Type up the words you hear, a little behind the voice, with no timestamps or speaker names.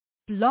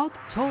Blog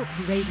Talk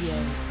Radio.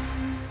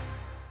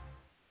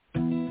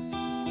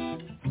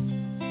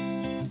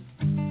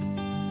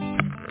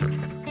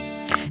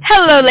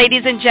 Hello,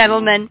 ladies and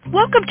gentlemen.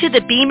 Welcome to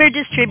the Beamer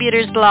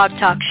Distributors Blog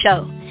Talk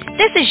Show.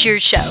 This is your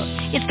show.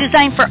 It's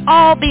designed for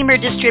all Beamer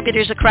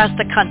distributors across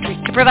the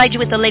country to provide you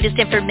with the latest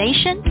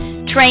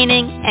information,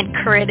 training, and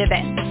current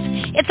events.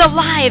 It's a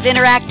live,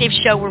 interactive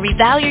show where we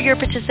value your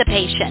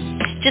participation.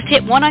 Just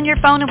hit 1 on your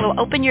phone and we'll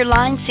open your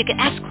lines so you can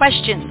ask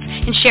questions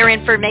and share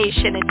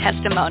information and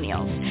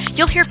testimonials.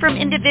 You'll hear from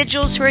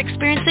individuals who are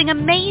experiencing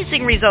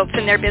amazing results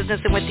in their business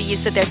and with the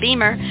use of their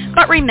Beamer.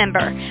 But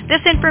remember,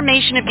 this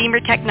information of Beamer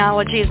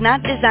technology is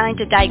not designed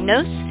to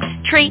diagnose,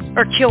 treat,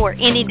 or cure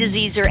any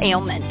disease or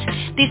ailment.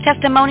 These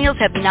testimonials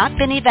have not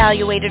been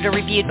evaluated or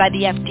reviewed by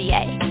the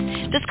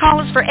FDA. This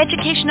call is for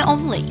education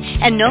only,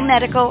 and no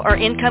medical or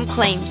income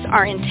claims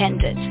are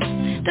intended.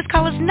 This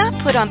call is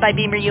not put on by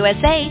Beamer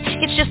USA.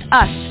 It's just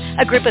us,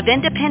 a group of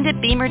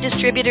independent Beamer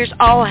distributors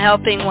all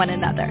helping one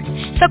another.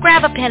 So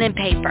grab a pen and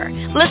paper,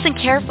 listen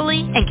carefully,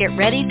 and get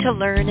ready to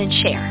learn and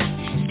share.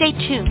 Stay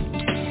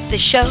tuned. The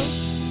show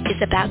is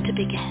about to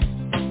begin.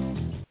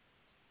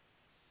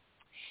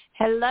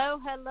 Hello,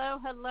 hello,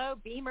 hello,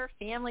 Beamer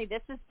family.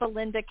 This is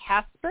Belinda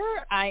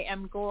Casper. I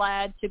am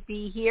glad to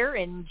be here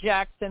in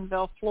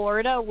Jacksonville,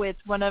 Florida, with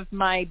one of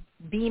my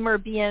Beamer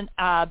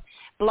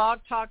blog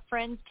talk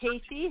friends,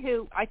 Casey,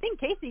 who I think,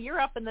 Casey,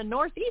 you're up in the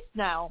Northeast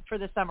now for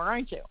the summer,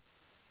 aren't you?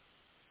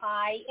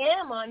 I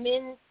am. I'm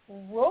in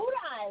Rhode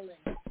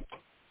Island.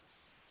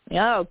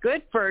 Oh,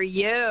 good for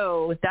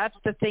you. That's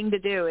the thing to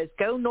do, is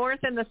go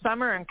north in the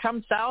summer and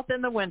come south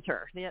in the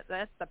winter.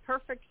 That's the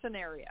perfect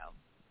scenario.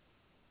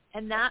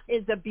 And that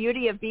is the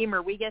beauty of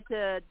Beamer. We get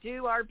to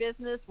do our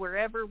business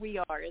wherever we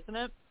are, isn't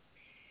it?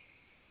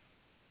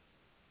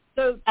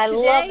 So I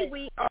love today it.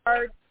 we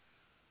are,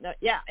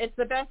 yeah, it's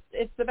the best.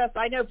 It's the best.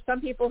 I know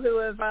some people who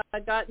have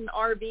gotten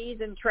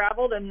RVs and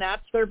traveled, and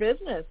that's their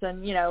business.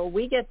 And, you know,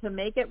 we get to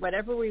make it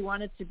whatever we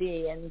want it to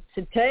be. And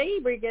today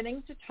we're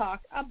getting to talk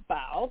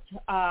about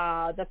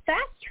the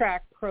Fast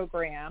Track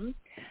program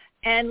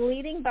and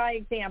leading by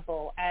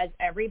example. As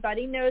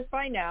everybody knows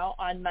by now,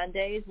 on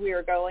Mondays we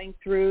are going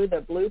through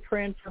the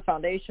Blueprint for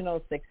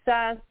Foundational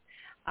Success.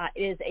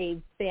 It is a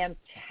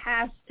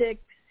fantastic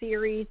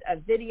series of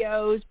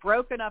videos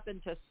broken up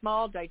into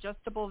small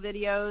digestible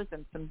videos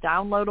and some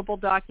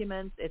downloadable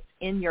documents. It's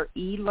in your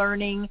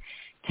e-learning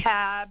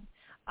tab.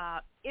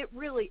 It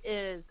really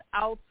is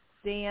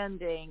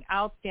outstanding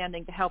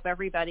to help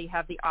everybody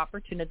have the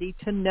opportunity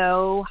to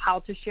know how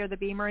to share the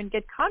Beamer and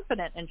get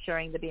confident in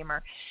sharing the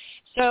Beamer.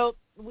 So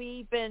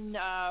we've been,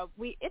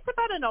 it's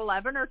about an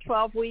 11 or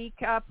 12 week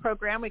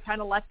program. We kind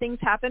of let things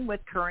happen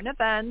with current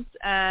events,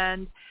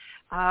 and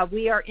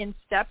we are in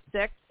step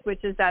 6,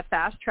 which is that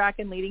fast track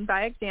and leading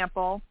by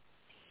example.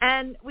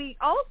 And we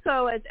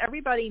also, as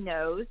everybody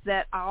knows,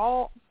 that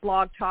all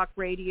Blog Talk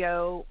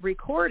Radio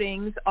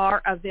recordings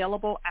are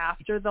available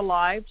after the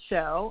live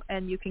show,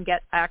 and you can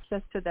get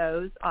access to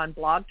those on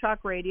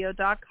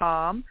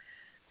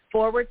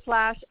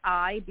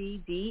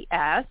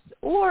blogtalkradio.com/IBDS,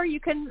 or you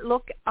can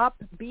look up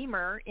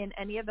Beamer in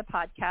any of the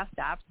podcast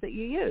apps that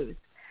you use.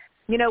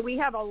 You know, we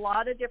have a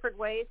lot of different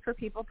ways for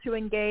people to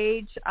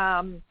engage.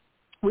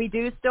 We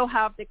do still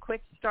have the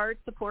Quick Start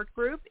support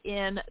group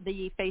in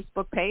the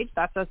Facebook page.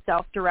 That's a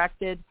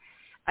self-directed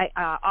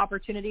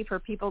opportunity for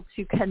people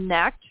to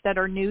connect that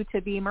are new to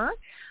Beamer.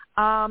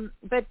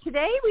 But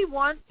today we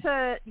want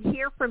to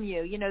hear from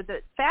you. You know,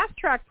 the Fast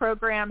Track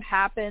program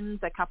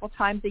happens a couple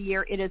times a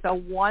year. It is a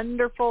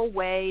wonderful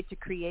way to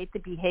create the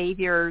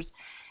behaviors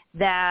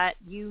that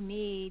you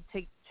need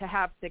to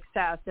have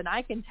success. And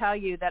I can tell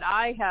you that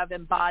I have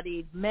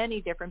embodied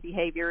many different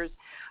behaviors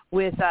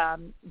with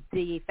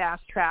the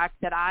Fast Track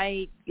that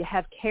I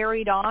have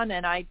carried on,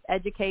 and I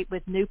educate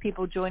with new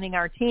people joining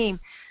our team.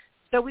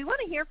 So we want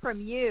to hear from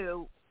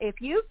you.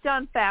 If you've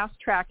done Fast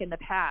Track in the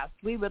past,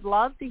 we would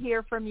love to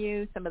hear from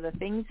you, some of the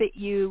things that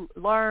you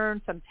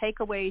learned, some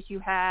takeaways you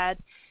had,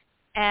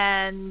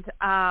 and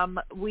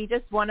we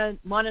just want to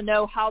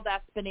know how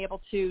that's been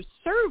able to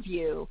serve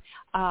you.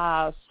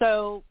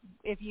 So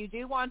if you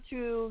do want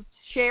to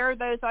share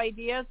those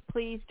ideas,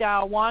 please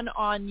dial 1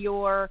 on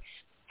your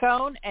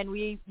phone, and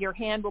your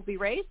hand will be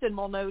raised, and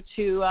we'll know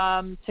to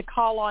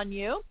call on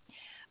you.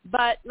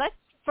 But let's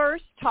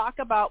first talk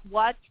about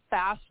what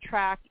Fast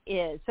Track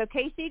is. So,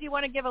 Casey, do you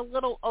want to give a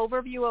little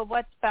overview of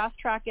what Fast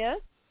Track is?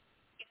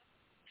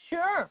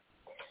 Sure.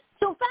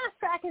 So Fast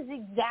Track is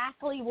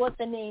exactly what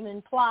the name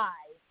implies.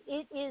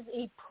 It is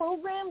a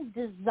program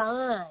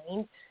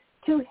designed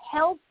to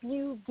help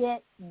you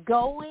get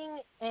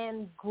going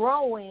and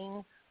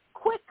growing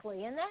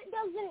quickly. And that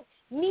doesn't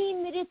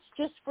mean that it's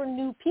just for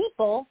new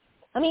people.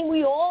 I mean,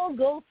 we all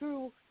go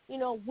through, you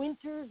know,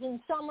 winters and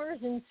summers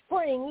and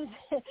springs,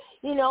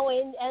 you know,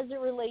 and as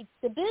it relates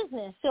to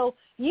business. So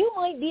you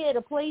might be at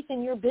a place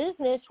in your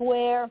business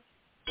where,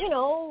 you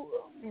know,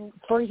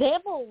 for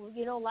example,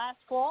 you know,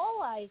 last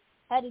fall I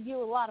had to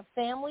do a lot of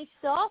family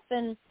stuff,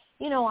 and,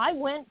 you know, I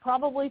went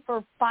probably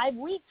for 5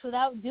 weeks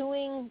without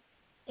doing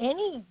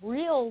any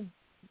real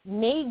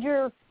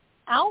major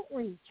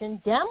outreach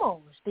and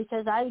demos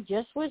because I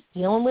just was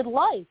dealing with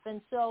life.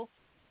 And so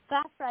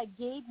Fast Track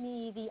gave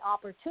me the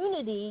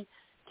opportunity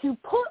to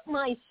put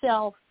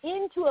myself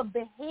into a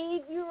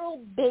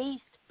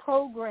behavioral-based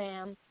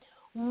program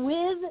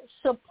with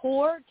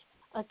support,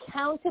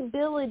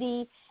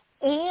 accountability,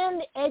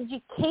 and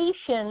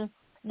education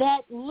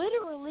that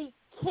literally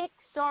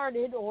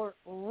kick-started or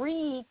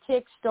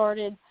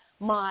re-kick-started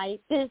my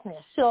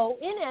business. So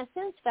in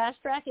essence,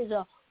 Fast Track is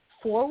a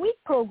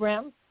 4-week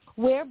program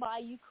whereby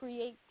you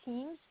create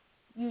teams,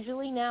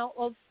 usually now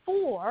of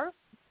 4,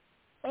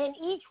 and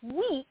each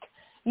week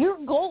your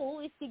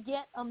goal is to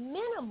get a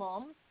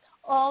minimum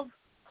of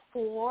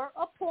 4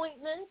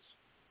 appointments,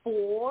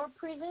 4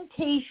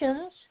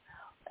 presentations,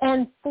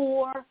 and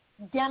 4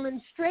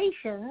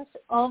 demonstrations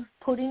of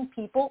putting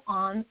people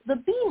on the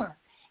beamer.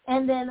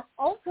 And then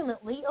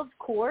ultimately, of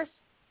course,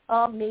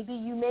 maybe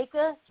you make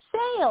a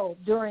sale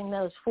during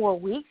those 4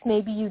 weeks.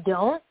 Maybe you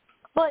don't.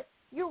 But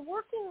you're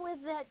working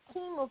with that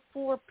team of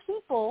 4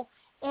 people,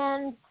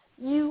 and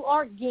you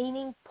are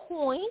gaining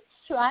points,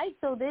 right?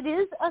 So that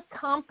is a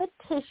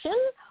competition,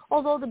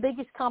 although the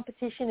biggest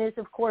competition is,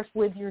 of course,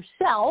 with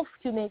yourself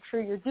to make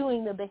sure you're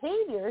doing the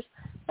behaviors.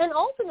 And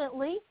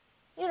ultimately,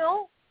 you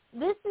know,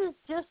 this is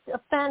just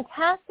a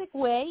fantastic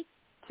way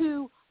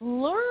to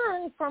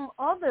learn from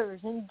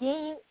others and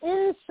gain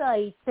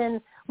insights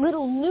and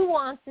little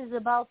nuances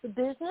about the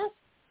business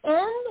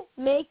and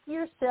make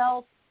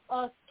yourself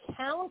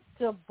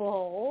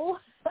accountable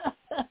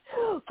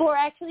for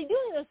actually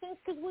doing those things,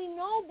 because we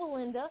know,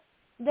 Belinda,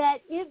 that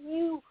if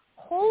you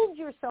hold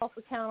yourself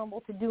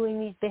accountable to doing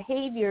these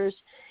behaviors,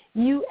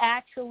 you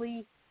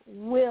actually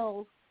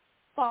will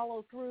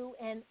follow through,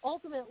 and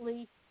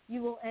ultimately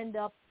you will end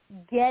up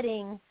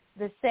getting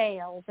the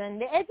sales.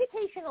 And the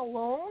education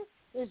alone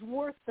is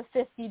worth the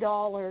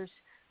 $50,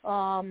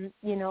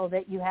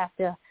 that you have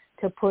to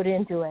put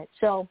into it.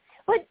 So,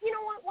 but you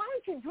know what, why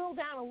don't you drill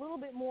down a little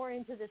bit more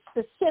into the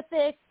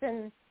specifics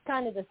and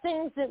kind of the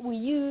things that we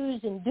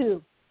use and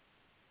do?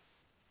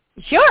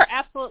 Sure,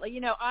 absolutely.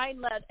 You know, I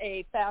led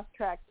a Fast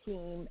Track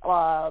team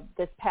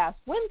this past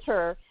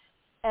winter,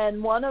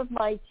 and one of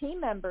my team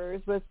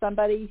members was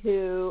somebody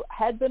who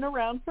had been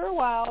around for a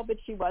while, but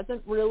she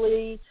wasn't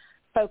really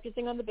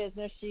focusing on the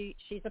business.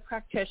 She's a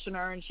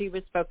practitioner, and she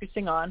was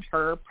focusing on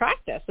her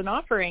practice and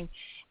offering.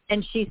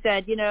 And she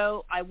said, you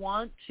know, I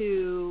want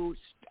to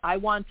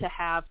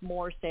have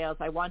more sales.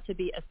 I want to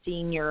be a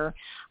senior.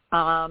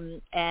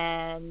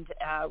 And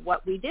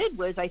what we did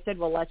was I said,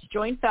 well, let's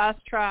join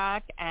Fast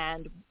Track.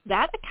 And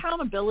that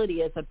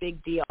accountability is a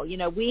big deal. You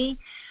know, we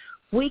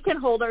can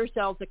hold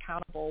ourselves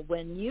accountable.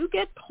 When you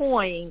get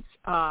points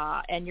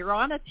and you're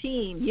on a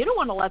team, you don't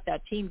want to let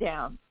that team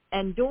down.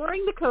 And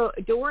during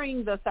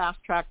the Fast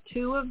Track,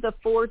 2 of the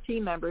 4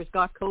 team members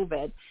got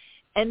COVID,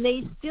 and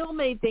they still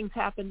made things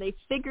happen. They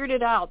figured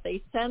it out.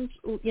 They sent,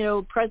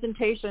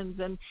 presentations,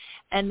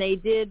 and they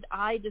did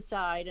I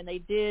Decide, and they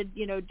did,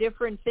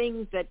 different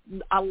things that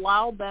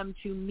allowed them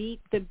to meet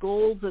the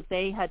goals that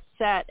they had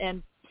set.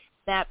 And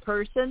that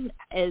person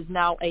is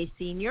now a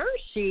senior.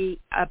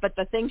 But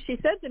the thing she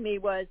said to me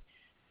was,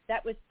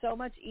 that was so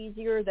much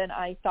easier than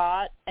I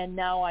thought, and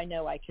now I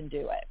know I can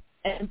do it.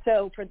 And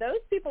so for those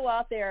people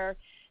out there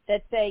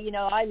that say,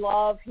 I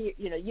love,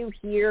 you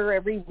hear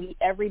every week,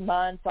 every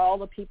month, all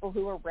the people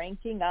who are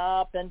ranking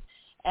up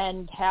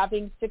and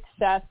having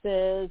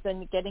successes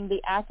and getting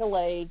the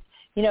accolades,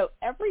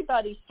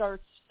 everybody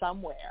starts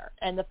somewhere.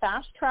 And the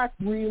Fast Track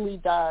really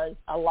does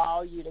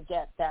allow you to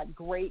get that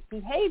great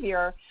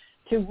behavior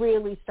to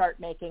really start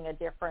making a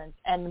difference.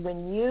 And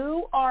when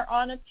you are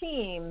on a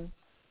team,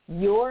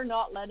 you're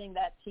not letting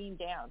that team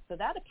down. So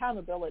that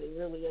accountability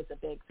really is a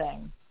big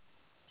thing.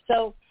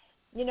 So,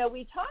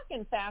 we talk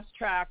in Fast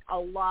Track a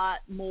lot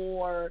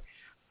more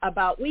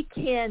about we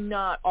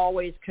cannot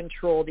always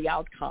control the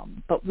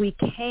outcome, but we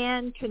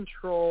can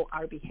control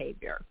our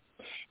behavior.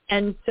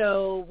 And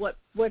so what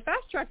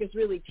Fast Track is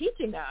really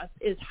teaching us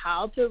is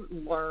how to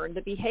learn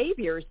the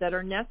behaviors that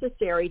are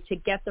necessary to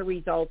get the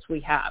results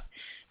we have.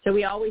 So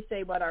we always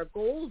say what our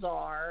goals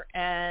are,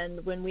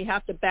 and when we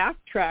have to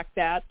backtrack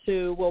that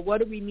to, well,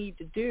 what do we need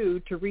to do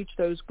to reach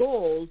those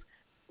goals,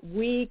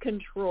 we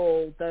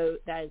control those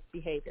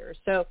behaviors.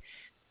 So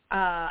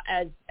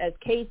as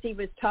Casey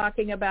was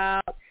talking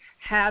about,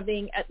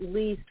 having at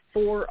least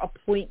 4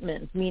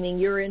 appointments, meaning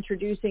you're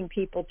introducing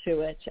people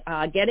to it,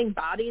 getting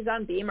bodies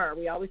on Beamer.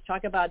 We always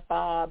talk about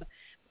Bob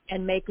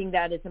and making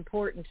that an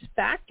important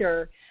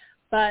factor.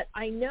 But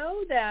I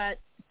know that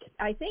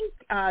I think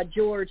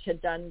George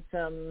had done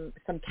some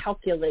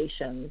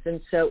calculations. And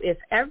so if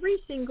every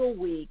single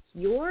week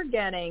you're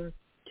getting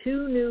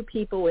 2 new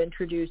people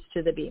introduced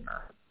to the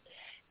Beamer,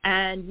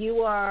 and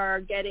you are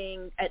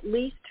getting at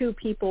least 2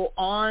 people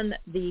on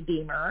the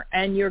Beamer,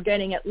 and you're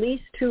getting at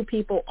least 2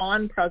 people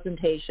on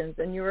presentations,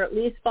 and you're at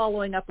least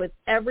following up with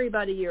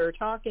everybody you're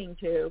talking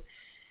to,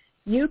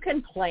 you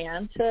can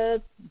plan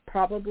to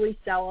probably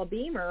sell a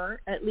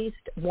Beamer at least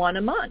 1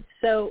 a month.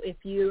 So if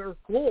your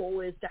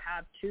goal is to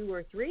have 2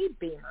 or 3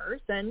 Beamers,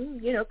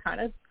 then,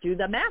 kind of do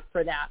the math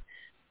for that.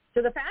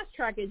 So the fast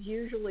track is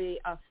usually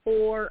a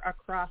 4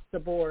 across the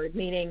board,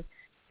 meaning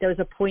those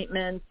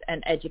appointments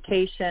and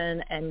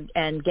education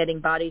and getting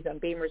bodies on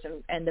Beamers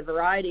and the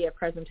variety of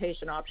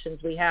presentation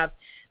options we have.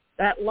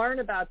 That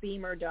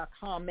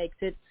learnaboutbeamer.com makes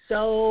it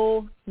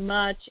so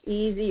much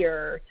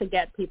easier to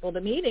get people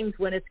to meetings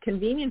when it's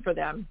convenient for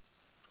them.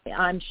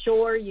 I'm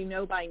sure you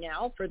know by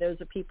now, for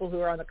those of people who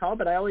are on the call,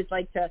 but I always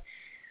like to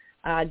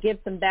give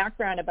some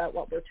background about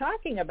what we're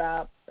talking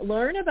about.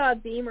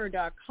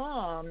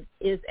 Learnaboutbeamer.com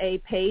is a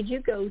page you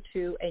go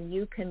to, and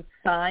you can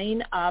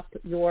sign up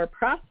your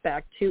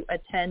prospect to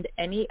attend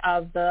any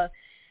of the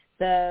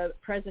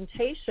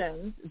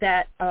presentations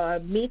that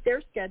meet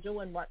their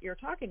schedule and what you're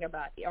talking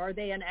about. Are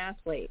they an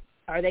athlete?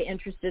 Are they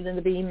interested in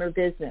the Beamer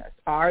business?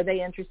 Are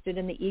they interested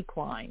in the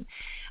equine?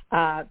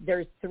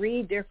 There's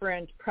 3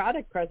 different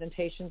product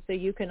presentations, so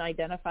you can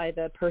identify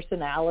the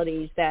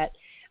personalities that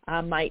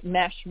might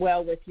mesh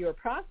well with your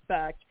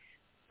prospect.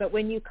 But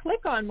when you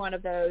click on one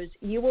of those,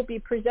 you will be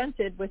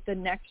presented with the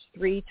next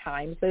 3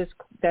 times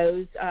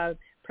those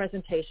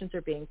presentations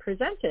are being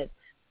presented.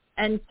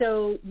 And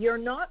so you're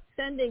not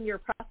sending your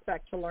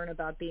prospect to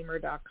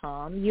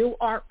learnaboutbeamer.com. You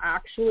are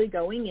actually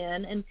going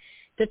in and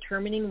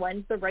determining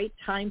when's the right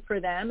time for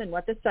them and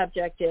what the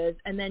subject is,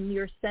 and then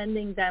you're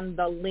sending them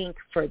the link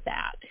for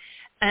that.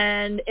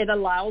 And it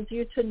allows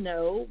you to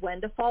know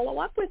when to follow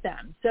up with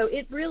them. So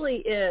it really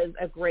is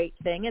a great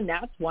thing, and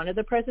that's one of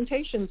the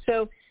presentations.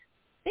 So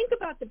think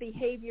about the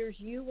behaviors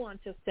you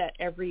want to set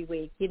every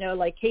week. You know,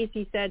 like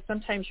Casey said,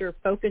 sometimes your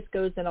focus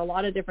goes in a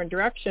lot of different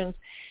directions.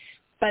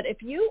 But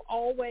if you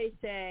always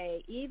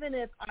say, even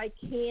if I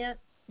can't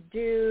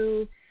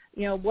do,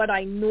 you know, what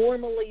I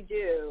normally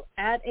do,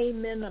 at a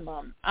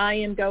minimum, I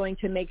am going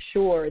to make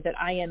sure that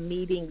I am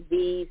meeting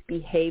these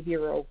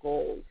behavioral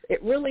goals.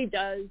 It really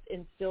does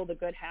instill the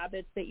good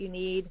habits that you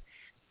need.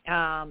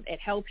 It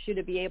helps you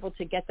to be able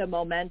to get the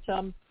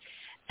momentum.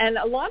 And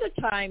a lot of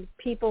times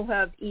people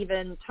have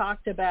even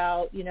talked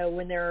about, you know,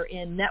 when they're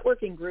in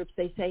networking groups,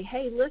 they say,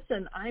 hey,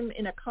 listen, I'm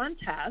in a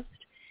contest.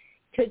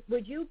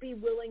 Would you be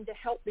willing to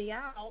help me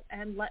out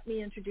and let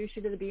me introduce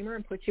you to the Beamer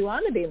and put you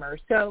on the Beamer?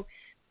 So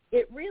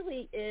it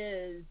really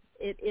is,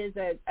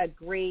 a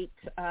great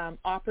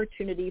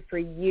opportunity for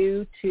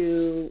you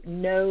to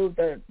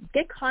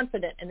get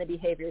confident in the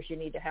behaviors you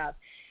need to have.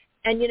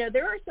 And, you know,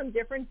 there are some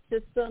different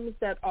systems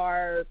that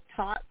are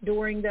taught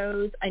during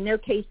those. I know,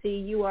 Casey,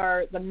 you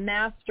are the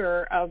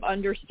master of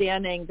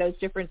understanding those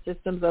different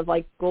systems of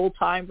like goal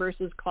time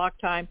versus clock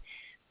time.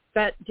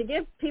 But to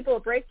give people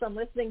a break from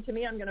listening to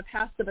me, I'm going to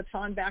pass the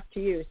baton back to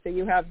you so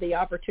you have the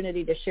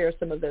opportunity to share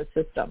some of those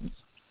systems.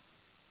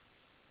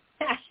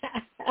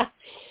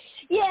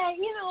 Yeah,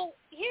 you know,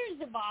 here's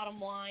the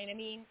bottom line. I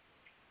mean,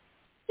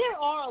 there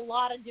are a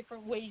lot of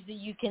different ways that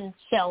you can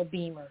sell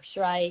Beamers,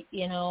 right?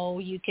 You know,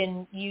 you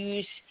can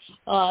use,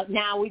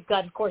 now we've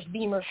got, of course,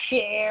 Beamer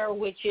Share,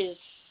 which is,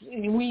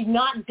 we've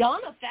not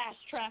done a fast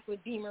track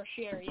with Beamer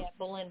Share yet,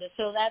 Belinda,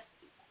 so that's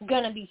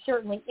going to be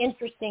certainly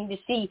interesting to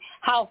see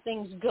how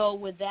things go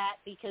with that,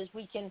 because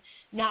we can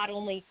not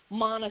only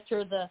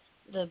monitor the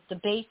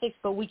basics,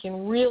 but we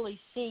can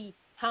really see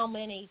how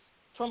many,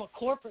 from a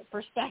corporate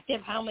perspective,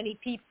 how many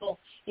people,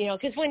 you know,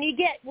 because when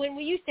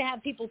we used to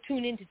have people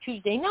tune into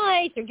Tuesday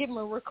nights or give them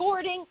a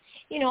recording,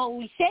 you know,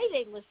 we say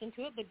they listened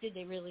to it, but did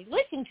they really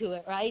listen to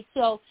it, right?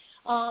 So,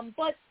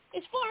 but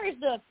as far as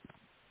the,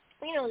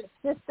 you know,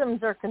 the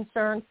systems are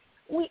concerned,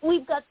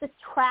 we've got the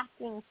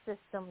tracking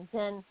systems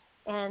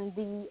and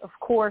the, of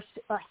course,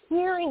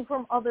 hearing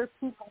from other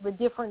people the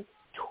different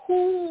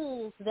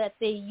tools that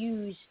they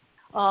use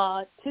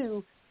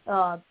to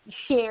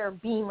share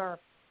Beamer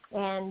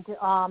and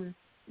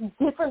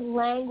different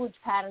language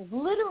patterns.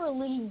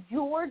 Literally,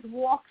 George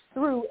walks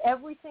through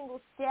every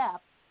single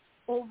step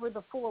over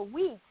the 4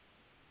 weeks,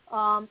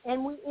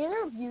 and we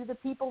interview the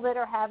people that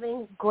are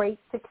having great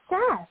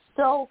success.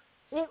 So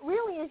it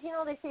really is, you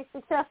know, they say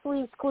success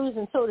leaves clues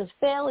and so does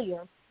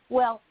failure.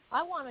 Well,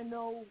 I want to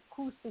know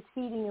who's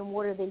succeeding and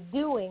what are they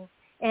doing.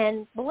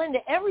 And, Belinda,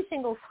 every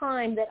single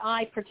time that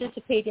I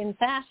participate in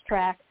Fast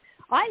Track,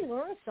 I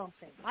learn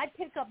something. I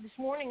pick up this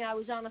morning, I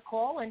was on a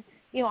call, and,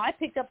 you know, I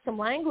picked up some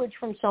language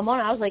from someone.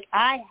 I was like,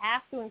 I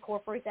have to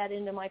incorporate that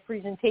into my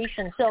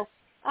presentation. So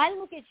I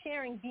look at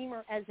sharing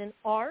Beamer as an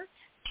art.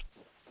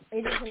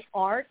 It is an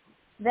art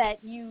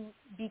that you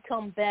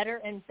become better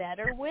and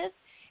better with.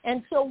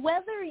 And so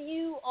whether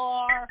you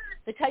are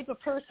the type of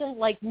person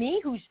like me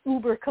who's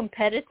uber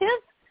competitive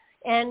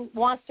and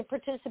wants to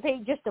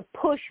participate just to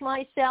push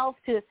myself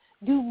to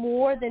do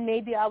more than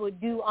maybe I would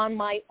do on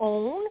my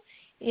own,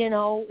 you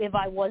know, if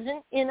I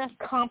wasn't in a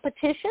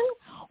competition,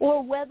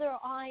 or whether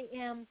I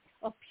am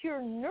a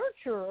pure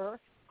nurturer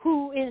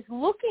who is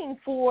looking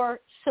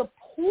for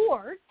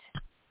support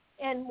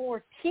and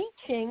more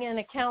teaching and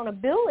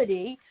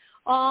accountability,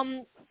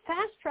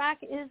 Fast Track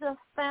is a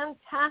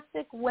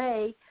fantastic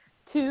way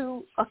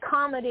to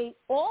accommodate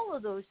all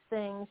of those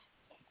things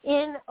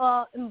in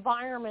an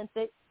environment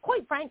that,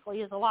 quite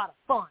frankly, is a lot of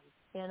fun.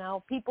 You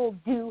know, people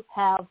do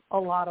have a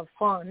lot of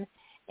fun.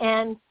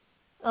 And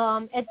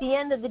at the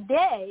end of the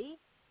day,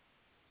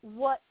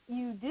 what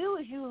you do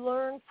is you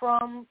learn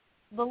from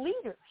the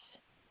leaders,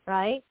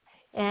 right?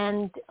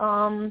 And,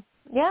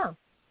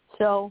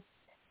 so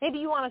maybe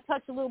you want to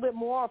touch a little bit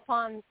more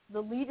upon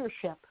the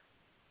leadership.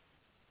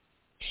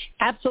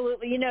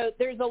 Absolutely.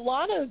 There's a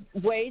lot of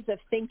ways of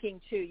thinking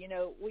too.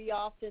 We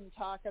often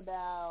talk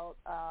about,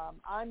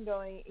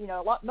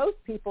 most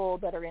people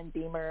that are in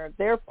Beamer,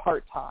 they're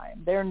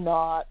part-time. They're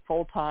not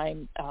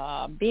full-time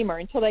Beamer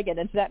until they get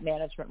into that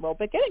management role.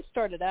 But getting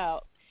started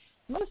out,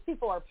 most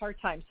people are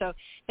part-time. So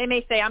they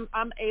may say,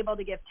 I'm able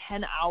to give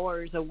 10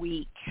 hours a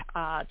week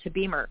to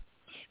Beamer.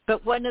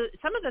 But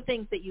some of the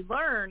things that you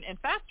learn in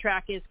Fast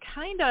Track is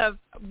kind of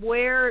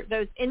where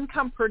those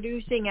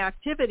income-producing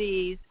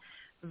activities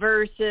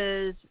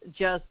versus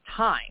just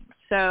time.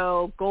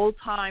 So goal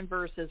time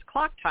versus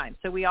clock time.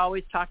 So we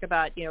always talk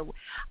about,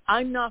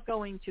 I'm not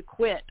going to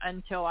quit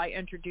until I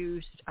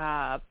introduced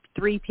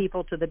 3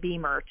 people to the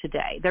Beamer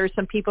today. There's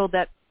some people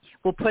that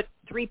will put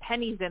 3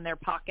 pennies in their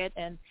pocket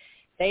and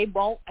they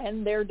won't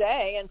end their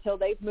day until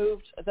they've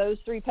moved those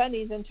 3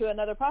 pennies into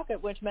another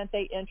pocket, which meant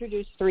they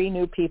introduced 3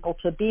 new people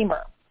to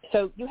Beamer.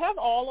 So you have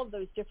all of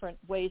those different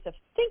ways of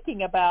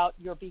thinking about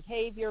your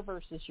behavior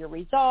versus your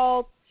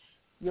results,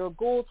 your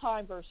goal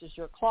time versus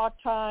your clock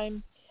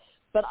time.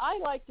 But I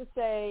like to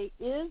say,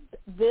 is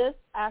this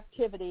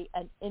activity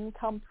an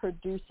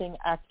income-producing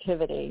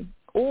activity,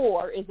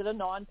 or is it a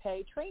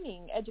non-pay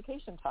training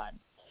education time?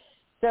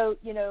 So,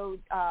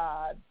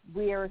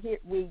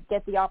 we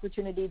get the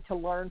opportunity to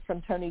learn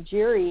from Tony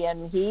Geary,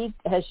 and he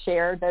has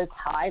shared those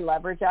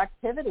high-leverage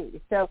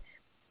activities. So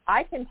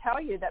I can tell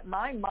you that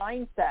my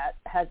mindset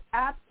has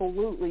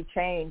absolutely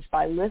changed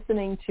by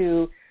listening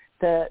to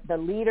the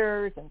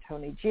leaders and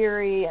Tony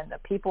Geary and the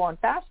people on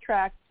Fast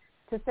Track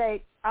to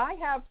say, I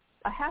have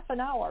a half an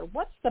hour.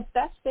 What's the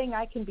best thing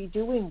I can be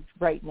doing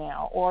right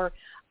now? Or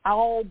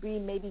I'll be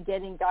maybe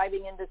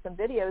diving into some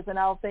videos and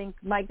I'll think,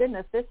 my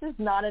goodness, this is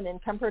not an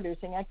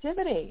income-producing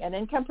activity. An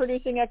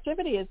income-producing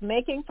activity is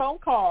making phone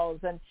calls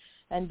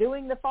and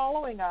doing the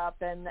following up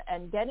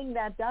and getting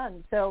that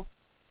done. So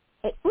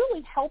it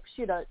really helps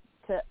you to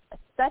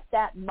set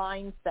that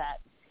mindset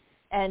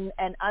and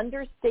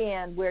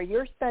understand where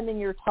you're spending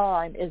your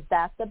time. Is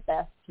that the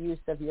best use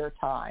of your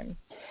time?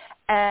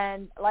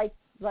 And like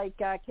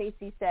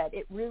Casey said,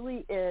 it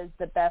really is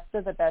the best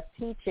of the best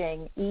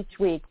teaching each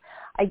week.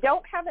 I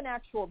don't have an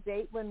actual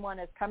date when one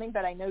is coming,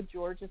 but I know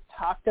George has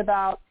talked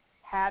about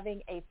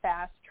having a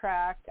Fast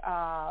Track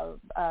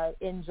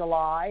in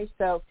July.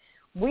 So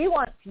we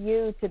want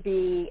you to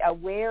be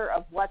aware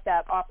of what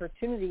that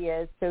opportunity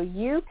is so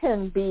you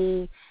can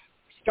be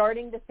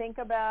starting to think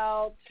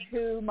about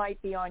who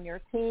might be on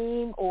your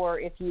team, or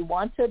if you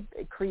want to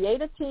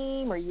create a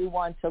team, or you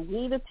want to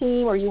lead a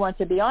team, or you want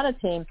to be on a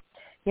team.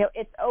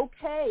 It's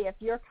okay if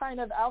you're kind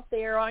of out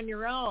there on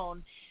your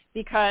own,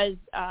 because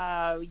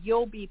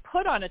you'll be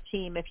put on a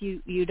team if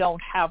you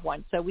don't have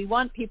one. So we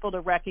want people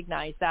to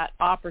recognize that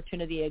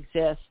opportunity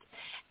exists.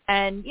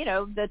 And,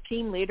 the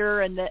team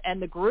leader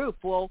and the group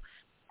will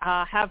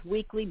have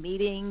weekly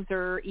meetings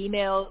or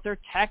emails or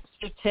texts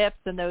or tips,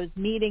 and those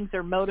meetings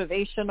are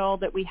motivational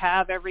that we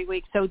have every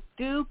week. So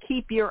do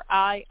keep your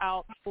eye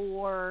out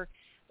for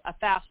a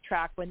Fast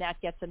Track when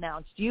that gets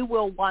announced. You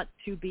will want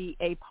to be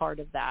a part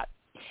of that.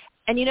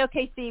 And,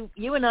 Casey,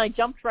 you and I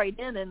jumped right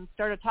in and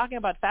started talking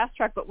about Fast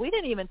Track, but we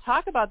didn't even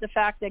talk about the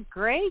fact that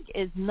Greg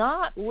is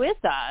not with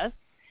us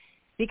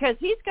because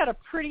he's got a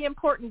pretty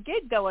important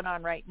gig going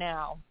on right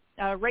now.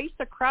 Race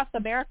Across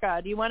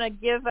America. Do you want to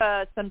give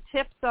some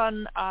tips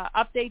on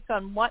updates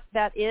on what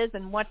that is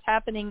and what's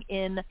happening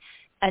in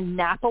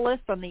Annapolis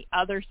on the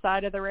other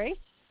side of the race?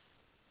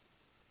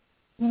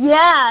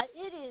 Yeah,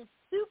 it is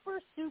super,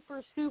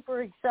 super,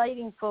 super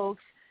exciting,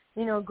 folks.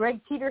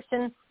 Greg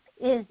Peterson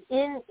is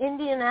in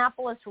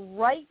Indianapolis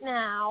right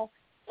now,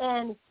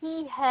 and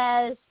he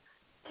has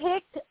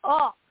picked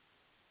up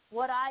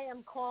what I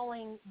am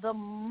calling the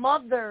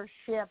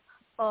mothership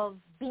of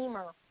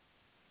Beamer.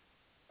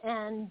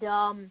 And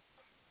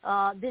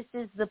this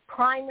is the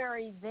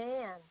primary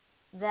van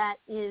that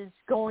is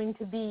going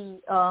to be,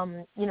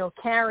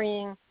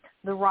 carrying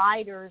the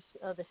riders,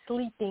 the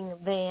sleeping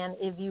van,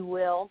 if you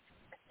will.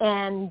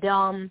 And,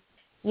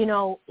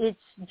 it's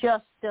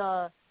just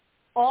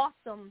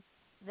awesome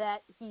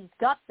that he's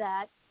got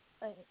that.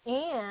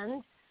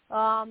 And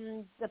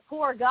the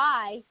poor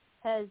guy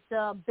has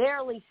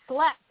barely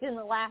slept in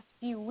the last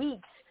few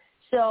weeks.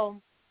 So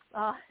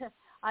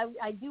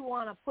I do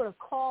want to put a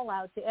call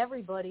out to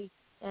everybody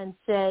and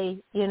say,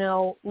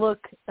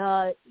 look,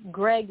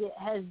 Greg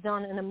has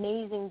done an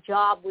amazing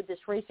job with this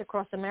Race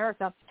Across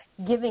America,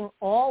 giving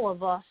all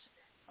of us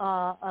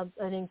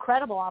an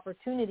incredible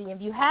opportunity.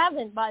 If you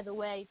haven't, by the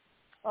way,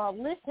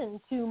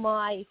 listened to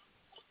my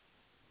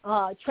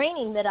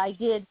training that I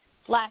did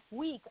last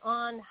week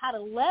on how to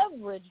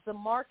leverage the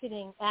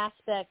marketing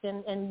aspect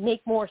and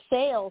make more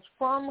sales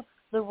from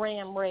the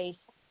Ram race,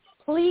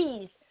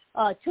 please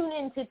tune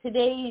into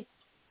today's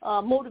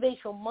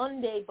Motivational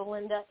Monday,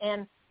 Belinda,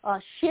 and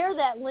share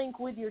that link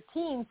with your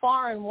team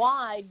far and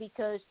wide,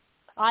 because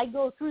I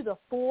go through the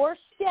 4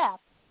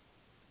 steps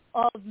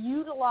of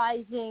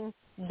utilizing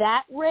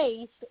that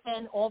race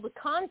and all the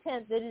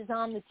content that is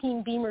on the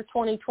Team Beamer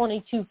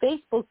 2022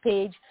 Facebook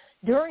page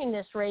during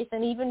this race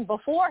and even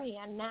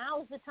beforehand.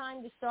 Now is the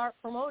time to start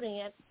promoting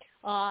it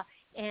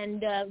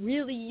and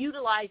really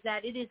utilize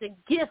that. It is a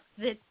gift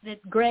that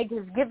Greg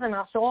has given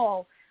us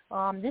all.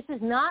 This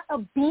is not a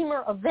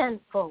Beamer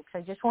event, folks.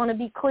 I just want to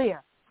be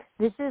clear.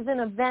 This is an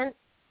event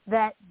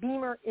that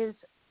Beamer is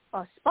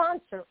a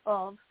sponsor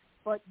of,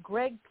 but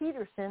Greg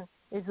Peterson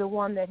is the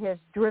one that has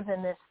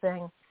driven this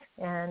thing,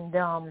 and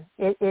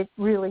it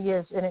really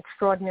is an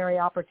extraordinary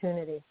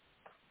opportunity.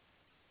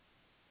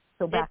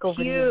 So back it's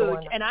over huge. to you,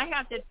 Belinda. And I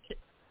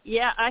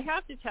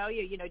have to tell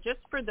you, just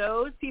for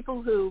those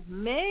people who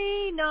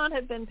may not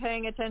have been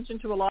paying attention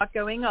to a lot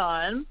going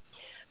on,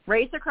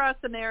 Race Across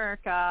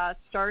America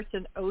starts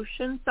in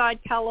Oceanside,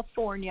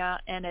 California,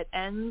 and it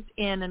ends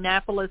in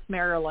Annapolis,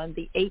 Maryland.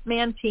 The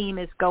 8-man team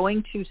is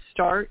going to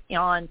start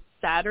on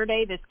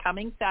Saturday, this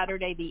coming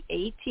Saturday, the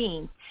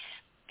 18th.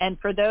 And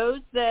for those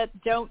that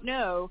don't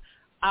know,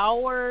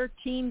 our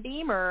Team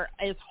Beamer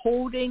is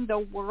holding the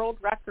world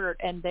record,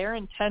 and their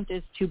intent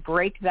is to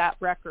break that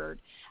record.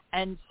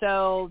 And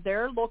so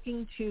they're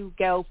looking to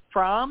go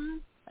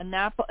from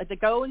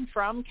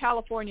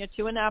California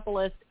to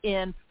Annapolis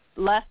in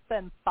less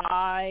than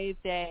 5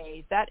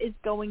 days. That is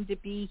going to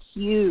be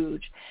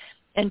huge.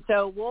 And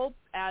so we'll,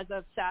 as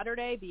of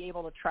Saturday, be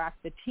able to track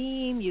the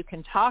team. You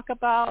can talk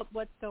about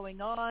what's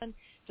going on.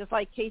 Just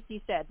like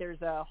Casey said,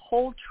 there's a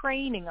whole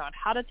training on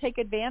how to take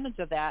advantage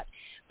of that.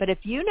 But if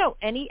you know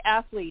any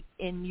athlete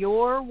in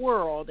your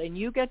world and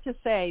you get to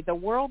say the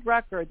world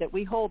record that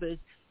we hold is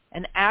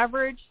an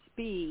average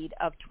speed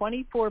of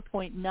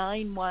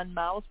 24.91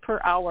 miles per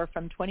hour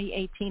from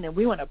 2018, and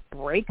we want to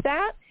break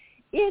that,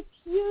 it's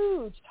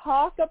huge.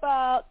 Talk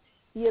about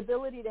the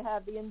ability to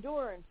have the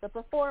endurance, the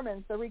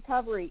performance, the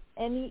recovery.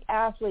 Any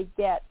athlete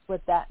gets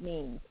what that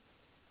means.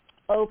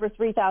 Over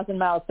 3,000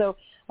 miles. So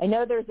I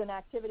know there's an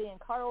activity in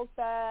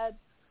Carlsbad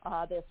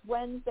this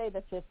Wednesday,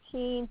 the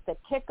 15th. The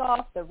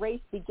kickoff, the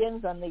race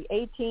begins on the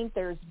 18th.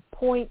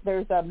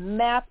 There's a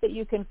map that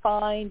you can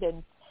find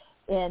in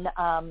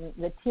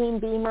the Team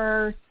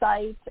Beamer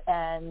site,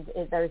 and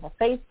there's a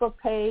Facebook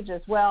page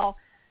as well.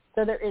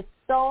 So there is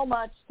so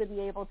much to be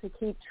able to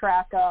keep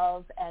track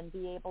of and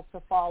be able to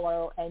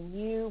follow, and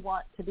you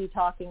want to be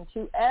talking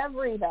to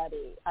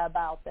everybody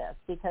about this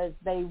because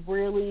they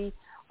really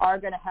are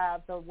going to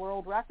have the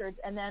world records.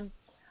 And then,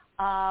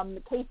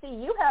 Casey,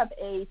 you have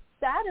a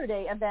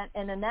Saturday event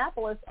in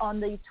Annapolis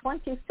on the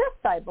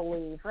 25th, I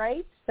believe,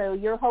 right? So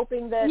you're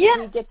hoping that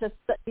we get to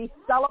be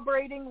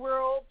celebrating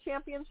world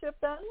championship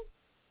then,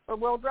 or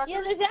world record?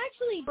 Yeah, there's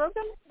actually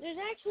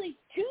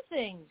two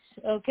things,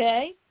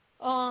 okay?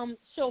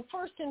 So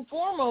first and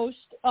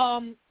foremost,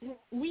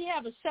 we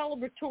have a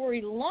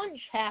celebratory lunch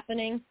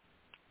happening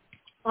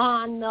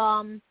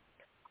on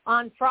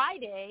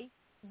Friday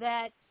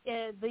that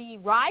the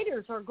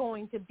riders are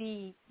going to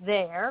be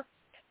there,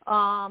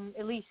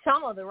 at least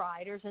some of the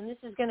riders, and this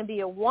is going to be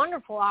a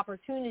wonderful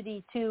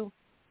opportunity to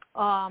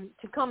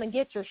come and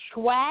get your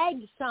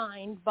swag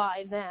signed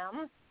by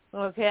them,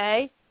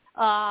 okay?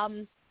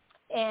 And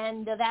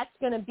that's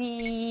going to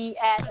be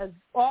at an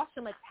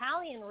awesome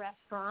Italian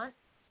restaurant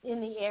in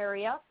the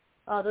area.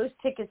 Those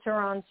tickets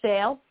are on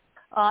sale.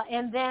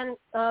 And then,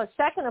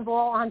 second of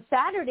all, on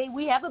Saturday,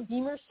 we have a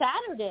Beamer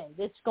Saturday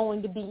that's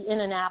going to be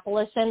in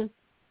Annapolis. And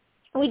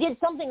we did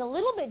something a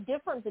little bit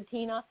different,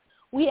 Bettina.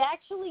 We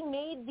actually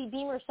made the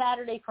Beamer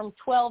Saturday from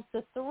 12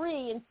 to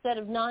 3 instead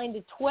of 9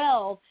 to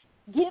 12,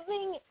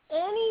 giving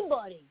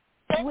anybody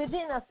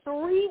within a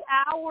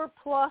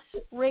 3-hour-plus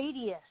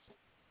radius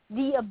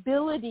the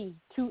ability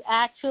to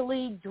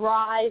actually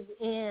drive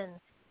in.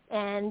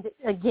 And,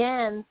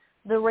 again,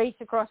 the Race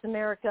Across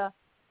America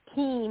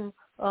team,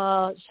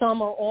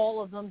 some or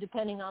all of them,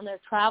 depending on their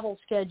travel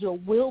schedule,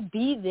 will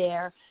be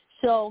there.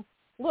 So,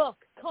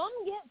 look, come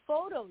get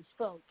photos,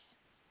 folks.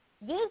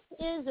 This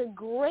is a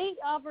great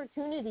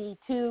opportunity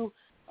to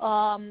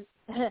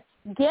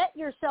get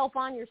yourself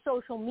on your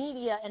social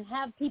media and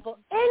have people,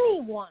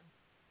 anyone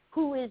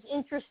who is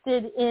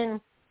interested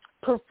in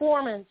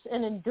performance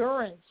and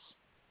endurance,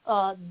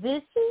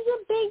 this is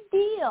a big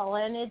deal,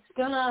 and it's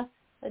going to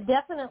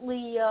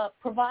definitely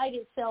provide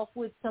itself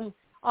with some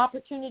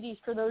opportunities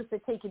for those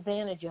that take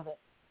advantage of it.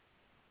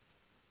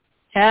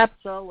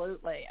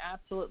 Absolutely.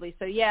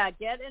 So,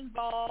 get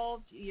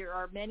involved. There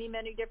are many,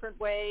 many different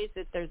ways.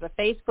 There's a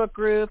Facebook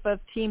group of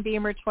Team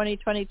Beamer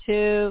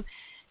 2022.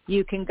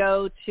 You can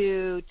go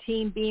to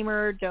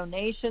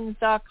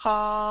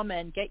teambeamerdonations.com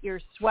and get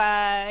your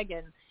swag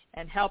and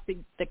help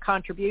the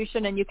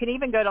contribution. And you can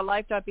even go to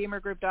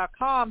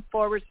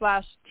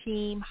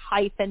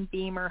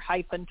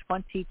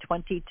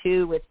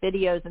life.beamergroup.com/team-beamer-2022 with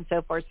videos and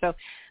so forth. So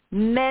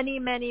many,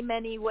 many,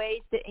 many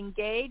ways to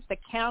engage. The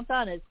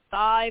countdown is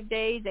 5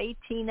 days,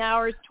 18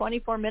 hours,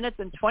 24 minutes,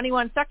 and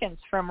 21 seconds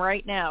from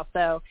right now.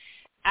 So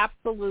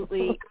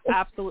absolutely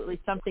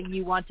something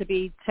you want to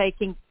be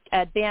taking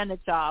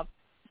advantage of.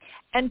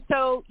 And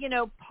so,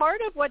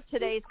 part of what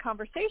today's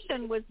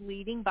conversation was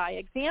leading by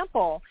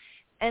example.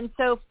 And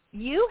so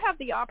you have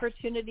the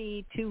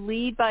opportunity to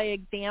lead by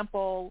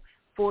example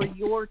for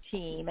your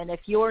team. And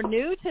if you're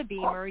new to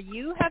Beamer,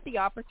 you have the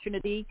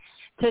opportunity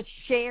to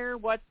share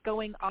what's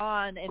going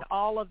on in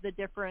all of the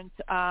different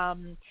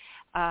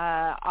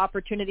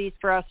opportunities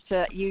for us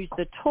to use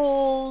the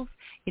tools.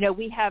 You know,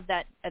 we have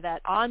that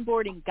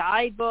onboarding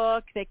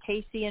guidebook that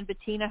Casey and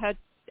Bettina had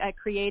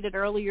created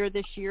earlier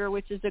this year,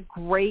 which is a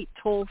great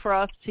tool for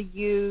us to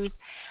use,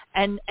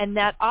 and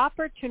that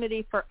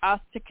opportunity for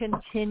us to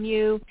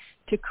continue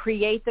to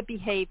create the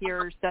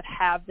behaviors that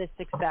have the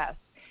success.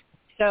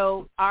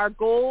 So our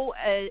goal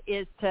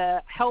is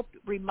to help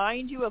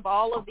remind you of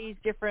all of these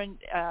different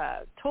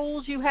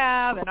tools you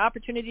have and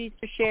opportunities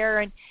to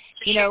share. And,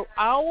 you know,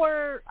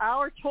 our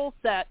tool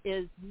set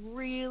is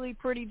really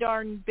pretty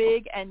darn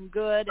big and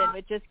good, and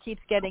it just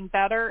keeps getting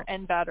better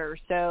and better.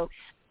 So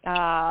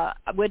I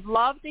would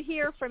love to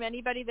hear from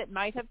anybody that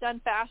might have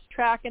done Fast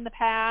Track in the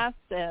past.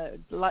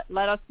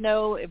 Let us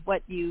know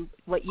what you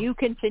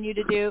continue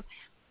to do.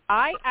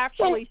 I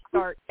actually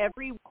start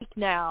every week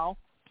now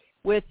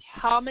with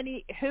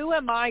who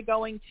am I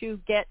going to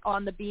get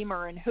on the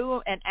Beamer, and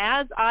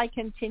as I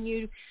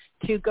continue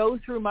to go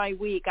through my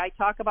week, I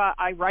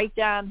write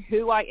down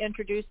who I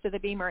introduce to the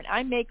Beamer, and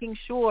I'm making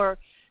sure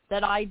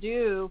that I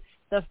do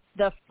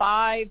the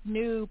 5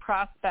 new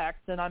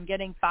prospects, and I'm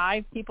getting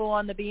 5 people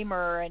on the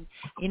Beamer. And,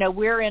 you know,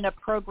 we're in a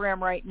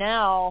program right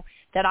now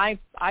that I've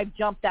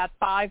jumped that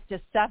 5 to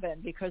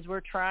 7 because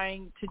we're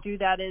trying to do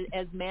that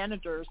as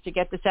managers to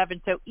get to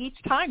 7. So each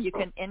time you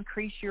can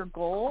increase your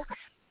goal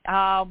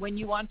when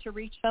you want to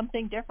reach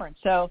something different.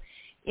 So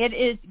it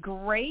is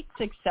great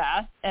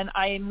success, and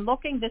I'm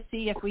looking to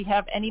see if we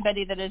have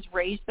anybody that has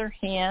raised their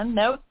hand.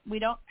 No, we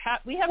don't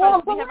have. We have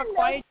a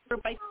quiet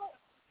group.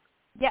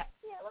 Yes.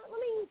 Let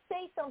me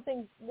say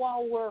something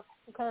while we're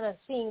kind of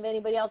seeing if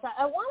anybody else.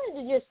 I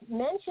wanted to just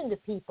mention to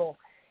people,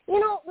 you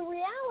know, the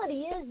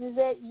reality is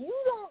that you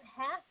don't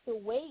have to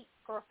wait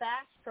for a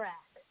fast track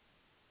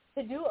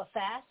to do a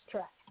fast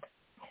track.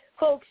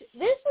 Folks,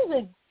 this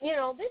is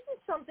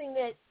something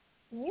that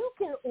you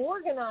can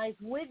organize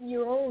with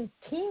your own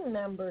team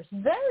members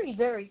very,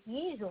 very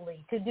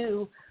easily to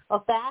do a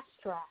fast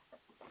track.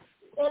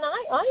 And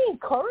I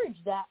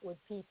encourage that with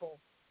people.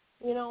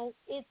 You know,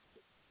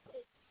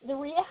 the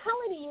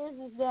reality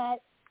is that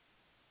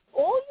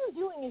all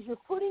you're doing is you're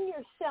putting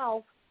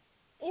yourself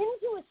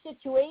into a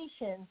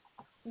situation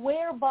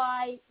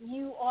whereby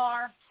you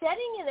are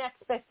setting an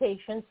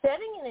expectation,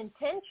 setting an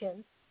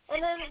intention,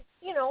 and then,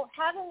 you know,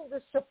 having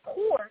the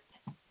support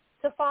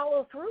to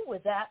follow through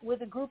with that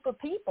with a group of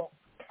people.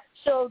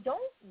 So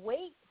don't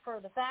wait for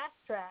the fast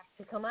track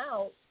to come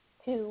out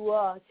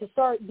to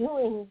start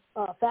doing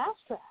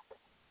fast track.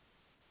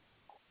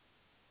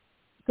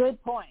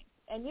 Good point.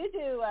 And you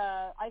do,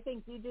 I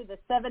think you do the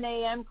 7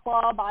 a.m.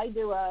 club. I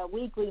do a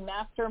weekly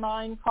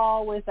mastermind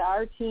call with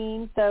our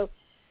team. So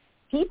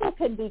people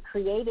can be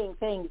creating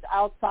things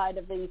outside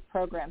of these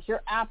programs.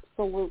 You're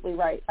absolutely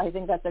right. I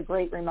think that's a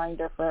great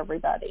reminder for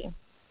everybody.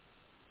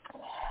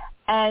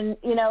 And,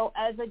 you know,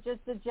 as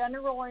just a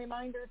general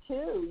reminder,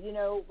 too, you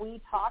know,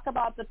 we talk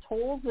about the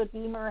tools that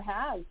Beamer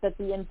has, but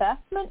the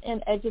investment in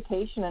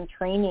education and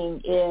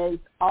training is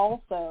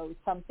also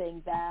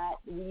something that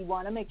we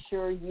want to make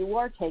sure you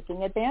are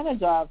taking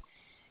advantage of.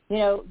 You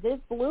know, this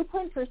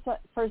blueprint for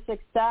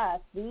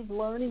success, these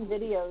learning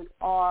videos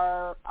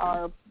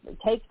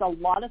takes a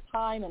lot of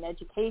time and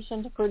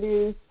education to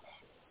produce,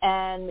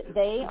 and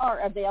they are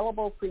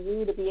available for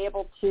you to be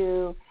able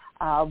to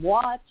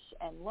watch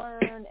and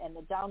learn, and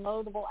the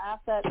downloadable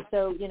assets.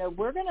 So, you know,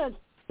 we're going to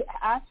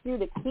ask you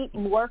to keep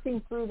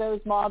working through those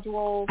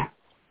modules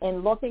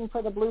and looking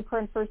for the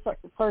blueprint for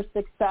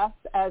success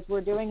as we're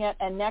doing it.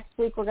 And next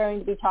week we're going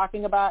to be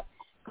talking about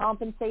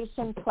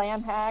compensation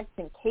plan hacks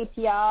and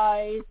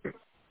KPIs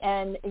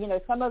and, you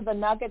know, some of the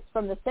nuggets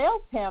from the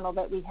sales panel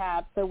that we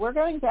have. So we're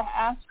going to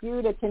ask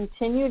you to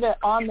continue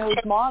on those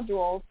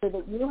modules so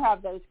that you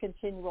have those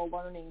continual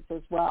learnings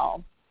as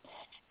well.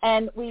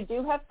 And we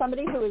do have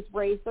somebody who has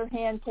raised their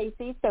hand,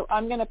 Casey, so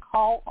I'm going to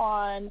call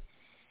on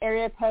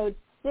area code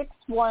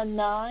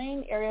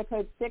 619,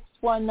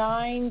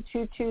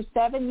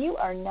 227. You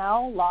are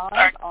now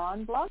live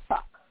on Blog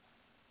Talk.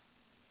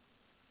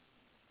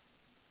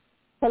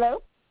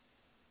 Hello?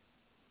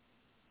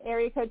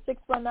 Area code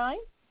 619.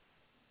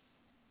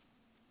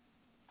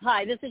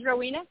 Hi, this is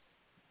Rowena.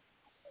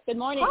 Good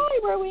morning. Hi,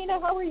 Rowena.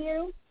 How are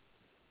you?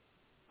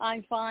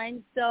 I'm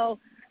fine. So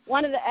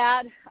wanted to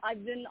add,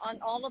 I've been on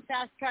all the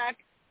fast track.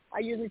 I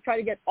usually try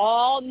to get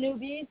all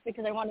newbies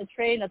because I want to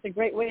train. That's a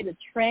great way to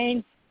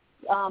train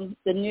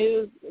the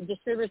new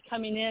distributors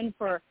coming in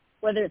for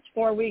whether it's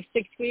 4 weeks,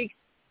 6 weeks.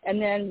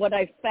 And then what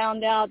I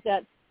found out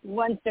that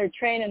once they're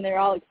trained and they're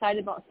all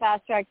excited about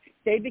fast track,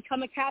 they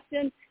become a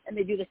captain and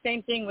they do the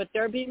same thing with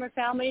their Beamer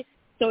family.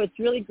 So it's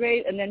really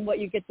great. And then what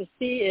you get to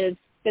see is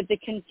that they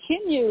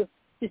continue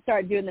to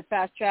start doing the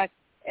fast track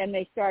and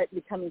they start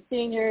becoming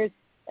seniors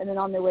and then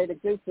on their way to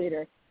group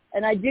leader.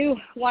 And I do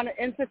want to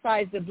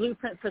emphasize the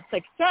blueprint for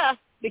success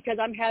because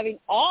I'm having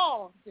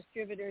all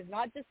distributors,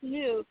 not just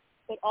new,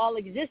 with all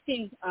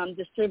existing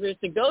distributors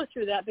to go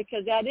through that,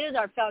 because that is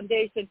our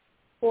foundation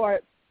for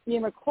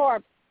Beamer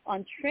Corp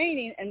on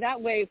training, and that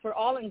way for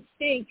all in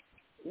sync,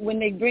 when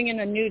they bring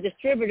in a new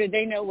distributor,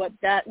 they know what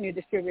that new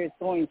distributor is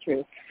going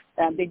through.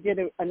 They did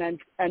an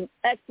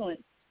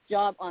excellent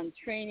job on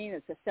training.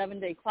 It's a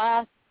 7-day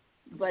class,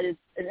 but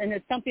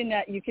it's something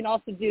that you can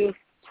also do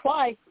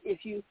twice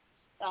if you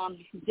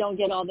don't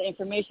get all the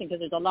information, because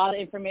there's a lot of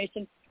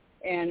information,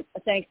 and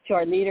thanks to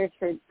our leaders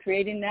for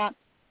creating that.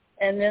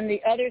 And then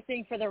the other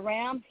thing for the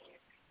RAM,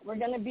 we're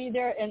going to be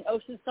there in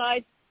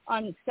Oceanside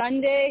on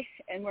Sunday,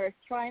 and we're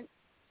trying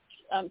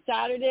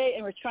Saturday,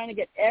 and we're trying to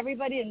get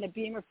everybody in the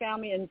Beamer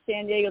family in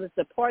San Diego to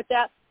support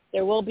that.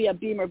 There will be a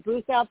Beamer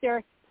booth out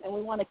there, and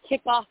we want to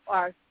kick off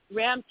our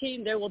RAM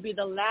team. There will be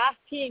the last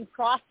team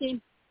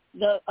crossing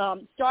the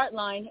start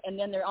line, and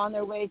then they're on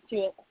their way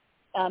to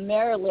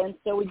Maryland.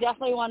 So we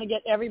definitely want to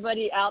get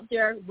everybody out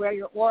there, wear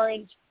your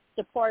orange,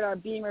 support our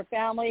Beamer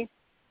family.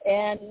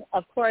 And,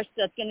 of course,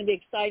 that's going to be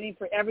exciting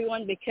for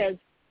everyone, because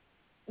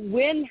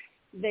when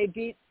they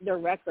beat their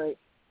record,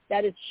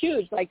 that is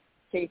huge, like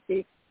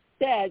Casey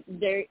said.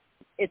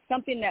 It's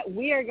something that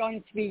we are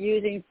going to be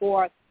using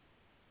for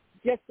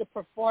just the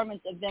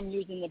performance of them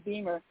using the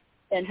Beamer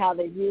and how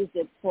they used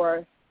it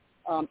for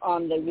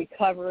on the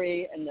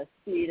recovery and the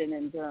speed and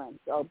endurance.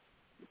 So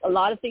a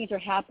lot of things are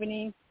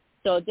happening.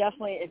 So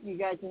definitely, if you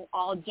guys can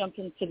all jump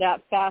into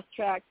that fast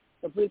track,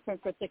 the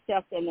Blueprint for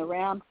Success and the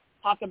RAM,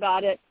 talk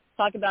about it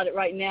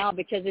right now,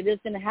 because it is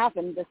going to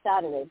happen this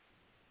Saturday.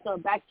 So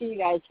back to you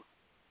guys.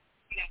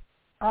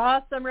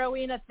 Awesome,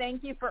 Rowena.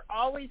 Thank you for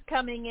always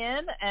coming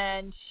in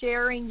and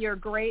sharing your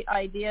great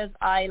ideas.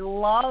 I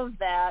love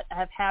that,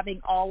 of having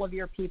all of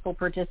your people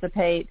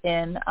participate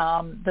in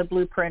the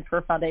Blueprint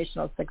for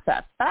Foundational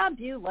Success.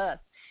 Fabulous.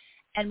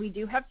 And we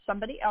do have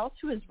somebody else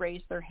who has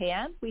raised their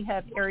hand. We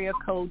have area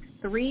code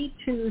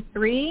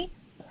 323.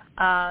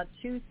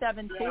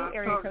 272,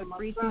 area code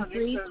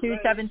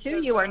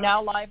 323-272. You are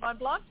now live on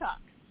Blog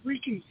Talk. We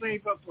can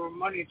save up our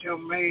money till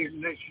May of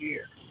next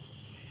year.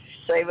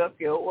 Save up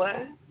your what?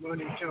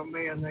 Money till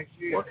May of next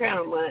year. What kind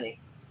of money?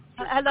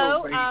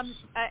 Hello, area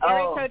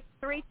code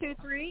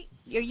 323.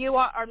 You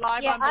are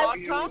live on Blog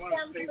Talk.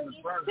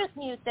 Just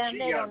mute them.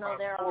 They don't know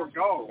they're on.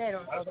 They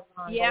don't know they're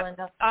on. Yep,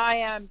 Belinda. I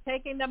am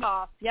taking them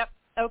off. Yep.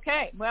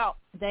 Okay. Well,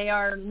 they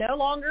are no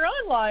longer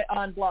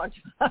on Blog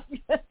Talk.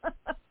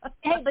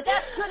 Hey, but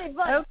that's good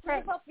advice. Okay.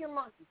 Save up your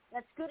money.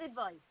 That's good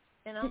advice,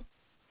 you know?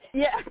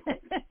 Yeah.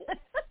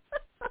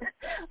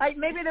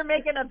 Maybe they're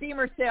making a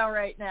Beamer sale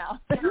right now.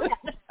 Yeah,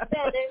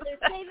 they're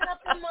saving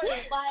up their money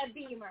to buy a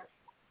Beamer.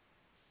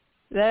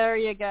 There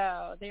you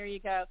go. There you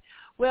go.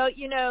 Well,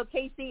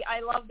 Casey,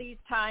 I love these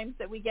times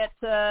that we get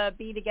to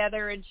be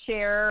together and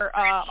share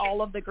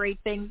all of the great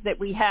things that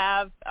we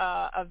have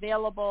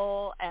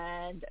available.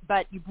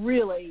 But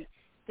really,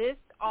 this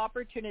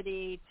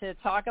opportunity to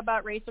talk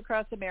about Race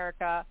Across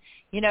America,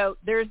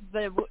 there's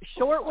the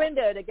short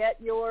window to get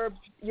your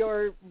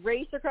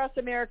Race Across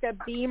America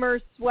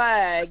Beamer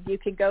swag. You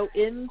can go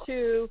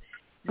into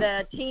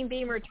the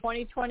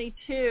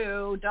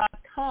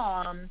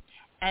teambeamer2022.com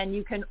and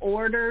you can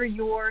order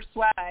your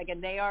swag,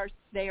 and they are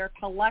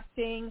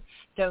collecting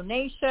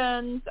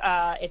donations.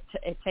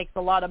 It takes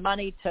a lot of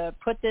money to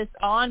put this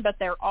on, but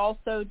they're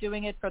also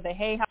doing it for the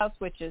Hay House,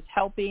 which is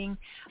helping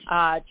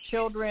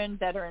children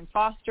that are in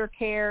foster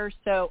care.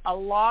 So a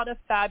lot of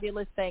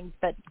fabulous things.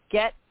 But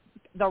get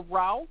the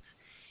route.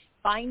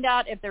 Find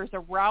out if there's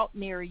a route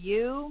near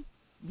you.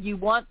 You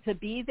want to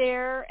be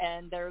there,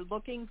 and they're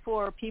looking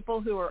for people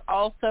who are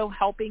also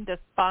helping to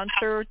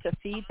sponsor, to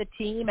feed the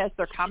team as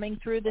they're coming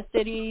through the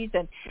cities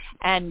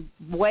and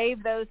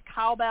wave those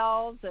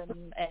cowbells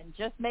and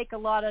just make a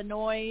lot of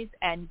noise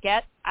and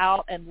get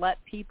out and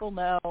let people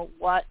know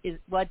what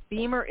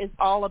Beamer is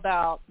all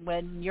about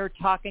when you're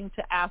talking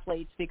to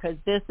athletes, because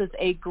this is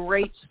a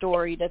great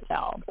story to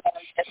tell.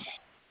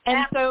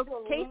 And so,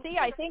 Casey,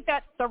 I think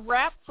that's the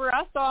wrap for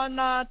us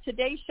on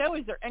today's show.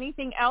 Is there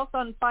anything else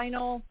on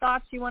final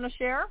thoughts you want to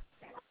share?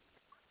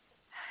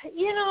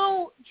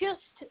 Just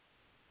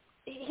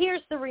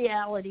here's the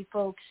reality,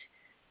 folks.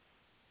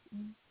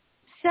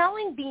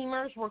 Selling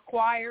Beamers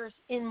requires,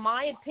 in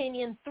my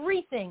opinion,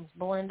 3 things,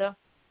 Belinda.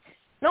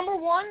 Number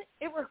 1,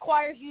 it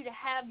requires you to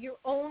have your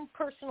own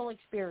personal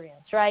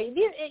experience, right?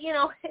 If you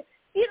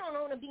don't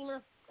own a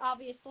Beamer,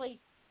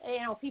 obviously,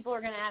 people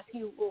are going to ask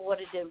you what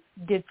it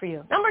did for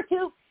you. Number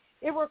 2,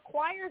 it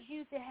requires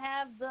you to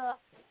have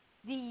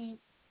the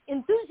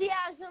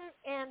enthusiasm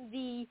and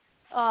the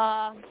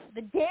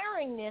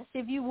daringness,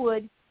 if you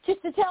would, just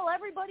to tell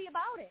everybody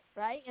about it,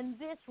 right? And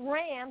this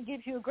RAM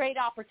gives you a great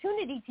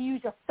opportunity to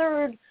use a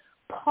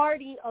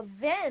third-party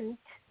event.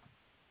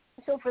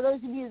 So for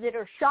those of you that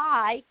are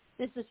shy,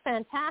 this is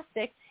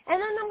fantastic.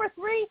 And then number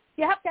 3,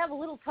 you have to have a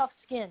little tough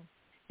skin,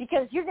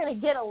 because you're going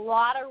to get a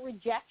lot of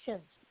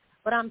rejections.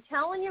 But I'm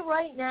telling you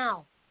right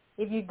now,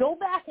 if you go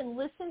back and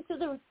listen to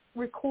the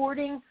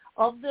recording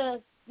of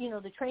the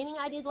training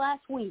I did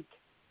last week,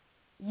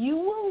 you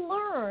will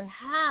learn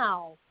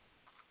how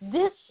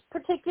this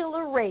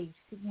particular race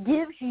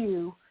gives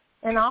you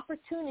an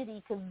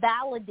opportunity to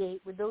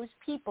validate with those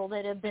people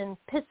that have been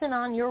pissing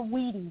on your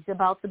Wheaties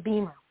about the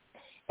Beamer.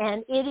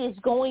 And it is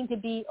going to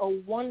be a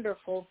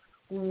wonderful,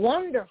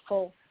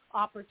 wonderful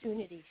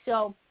opportunity.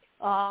 So,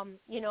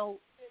 you know,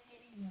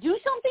 do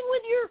something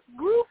with your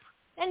group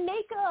and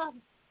make a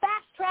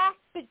fast track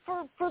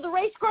for the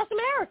race across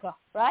America,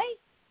 right?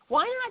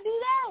 Why not do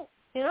that?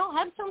 You know,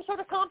 have some sort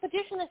of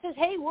competition that says,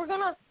 hey,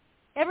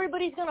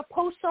 everybody's going to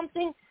post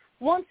something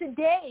once a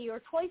day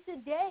or twice a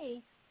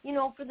day, you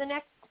know, for the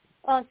next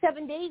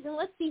 7 days, and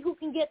let's see who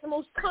can get the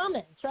most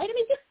comments, right? I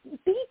mean,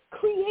 just be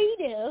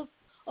creative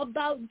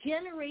about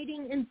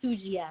generating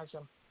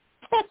enthusiasm.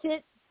 That's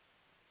it.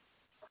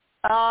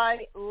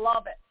 I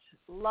love it.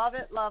 Love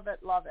it, love it,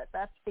 love it.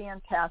 That's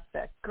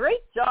fantastic. Great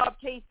job,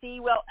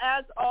 Casey. Well,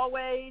 as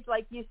always,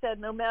 like you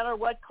said, no matter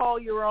what call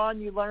you're on,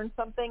 you learn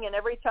something, and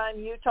every time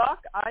you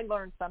talk, I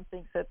learn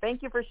something. So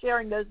thank you for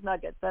sharing those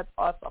nuggets. That's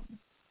awesome.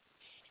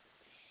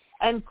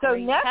 And so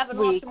Great. next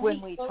week awesome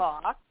when we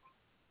talk,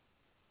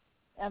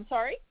 I'm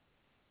sorry?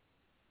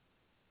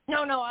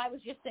 No, I was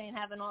just saying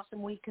have an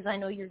awesome week because I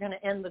know you're going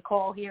to end the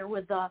call here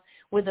with a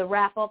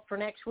wrap-up for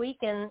next week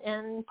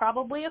and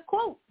probably a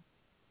quote.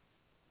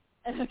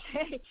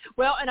 Okay.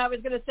 Well, and I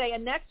was going to say,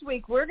 and next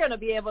week we're going to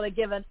be able to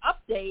give an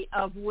update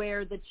of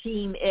where the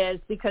team is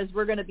because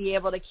we're going to be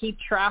able to keep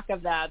track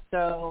of that.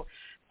 So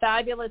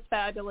fabulous,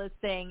 fabulous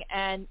thing.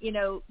 And, you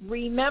know,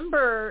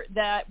 remember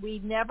that we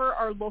never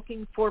are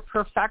looking for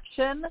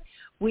perfection.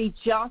 We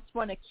just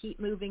want to keep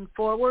moving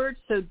forward.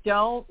 So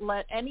don't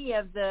let any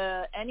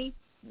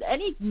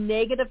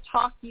negative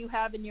talk you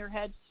have in your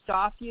head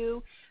stop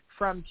you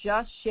from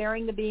just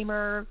sharing the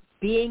Beamer,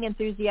 being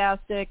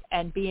enthusiastic,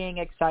 and being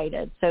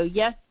excited. So,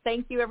 yes,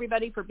 thank you,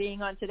 everybody, for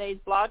being on today's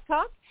Blog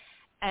Talk,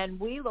 and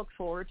we look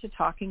forward to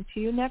talking to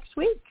you next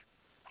week.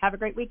 Have a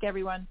great week,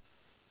 everyone.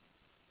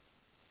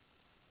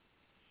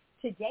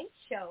 Today's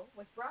show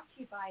was brought to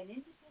you by an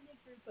independent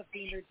group of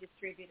Beamer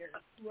distributors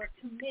who are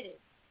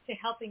committed to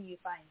helping you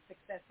find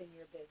success in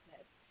your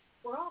business.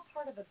 We're all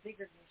part of a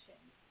bigger mission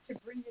to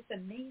bring this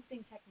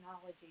amazing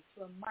technology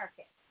to a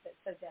market that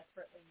so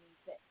desperately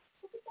needs it.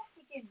 We'll be back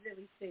again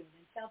really soon.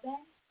 Until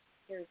then,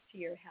 here's to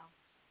your health.